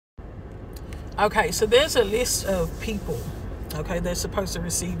Okay, so there's a list of people, okay, that's supposed to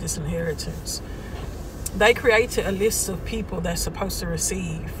receive this inheritance. They created a list of people that's supposed to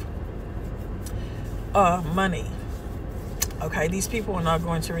receive money. Okay, these people are not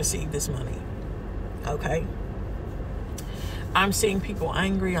going to receive this money. Okay, I'm seeing people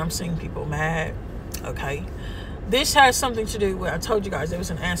angry. I'm seeing people mad. Okay, this has something to do with, I told you guys there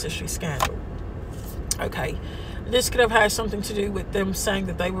was an ancestry scandal. Okay, this could have had something to do with them saying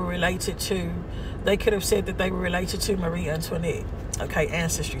that they were related to, they could have said that they were related to Marie Antoinette. Okay,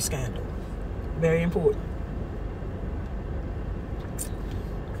 ancestry scandal. Very important.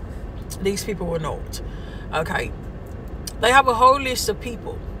 These people were not. Okay, they have a whole list of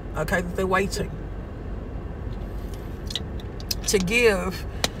people, okay, that they're waiting to give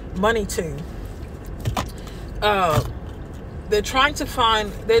money to. They're trying to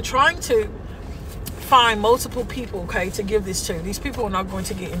find multiple people, okay, to give this to. These people are not going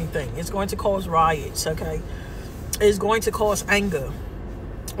to get anything. It's going to cause riots, okay. It's going to cause anger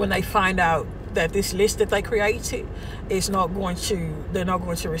when they find out that this list that they created is not going to, they're not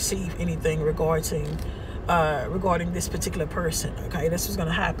going to receive anything regarding this particular person. Okay, this is going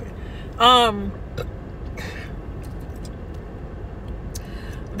to happen.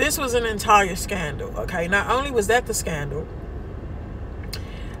 This was an entire scandal. Okay, not only was that the scandal,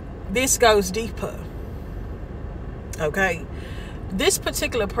 this goes deeper. Okay, this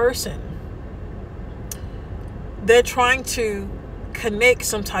particular person, they're trying to connect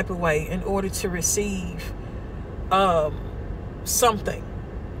some type of way in order to receive something.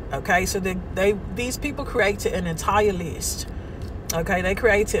 Okay, so these people created an entire list. Okay, they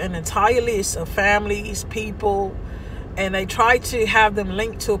created an entire list of families, people, and they tried to have them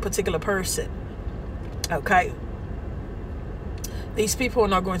linked to a particular person. Okay, these people are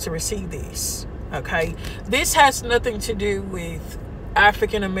not going to receive this. Okay, this has nothing to do with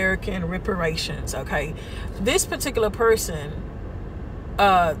African American reparations. Okay, this particular person,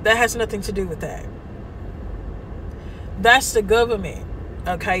 that has nothing to do with that. That's the government,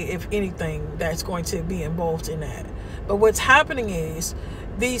 okay, if anything, that's going to be involved in that. But what's happening is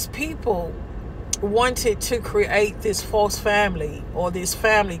these people wanted to create this false family or this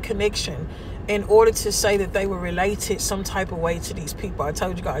family connection in order to say that they were related some type of way to these people. I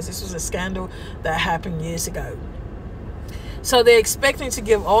told you guys this was a scandal that happened years ago. So they're expecting to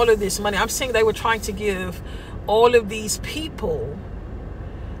give all of this money. I'm saying they were trying to give all of these people,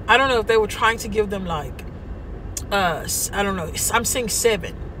 I don't know if they were trying to give them like, I don't know, I'm saying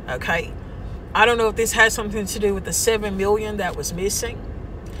 7, okay? I don't know if this has something to do with the 7 million that was missing,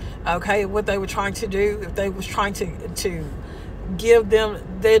 okay? What they were trying to do, if they was trying to give them,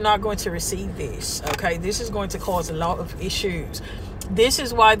 they're not going to receive this, okay? This is going to cause a lot of issues. This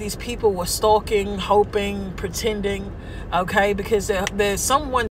is why these people were stalking, hoping, pretending, okay? Because there's someone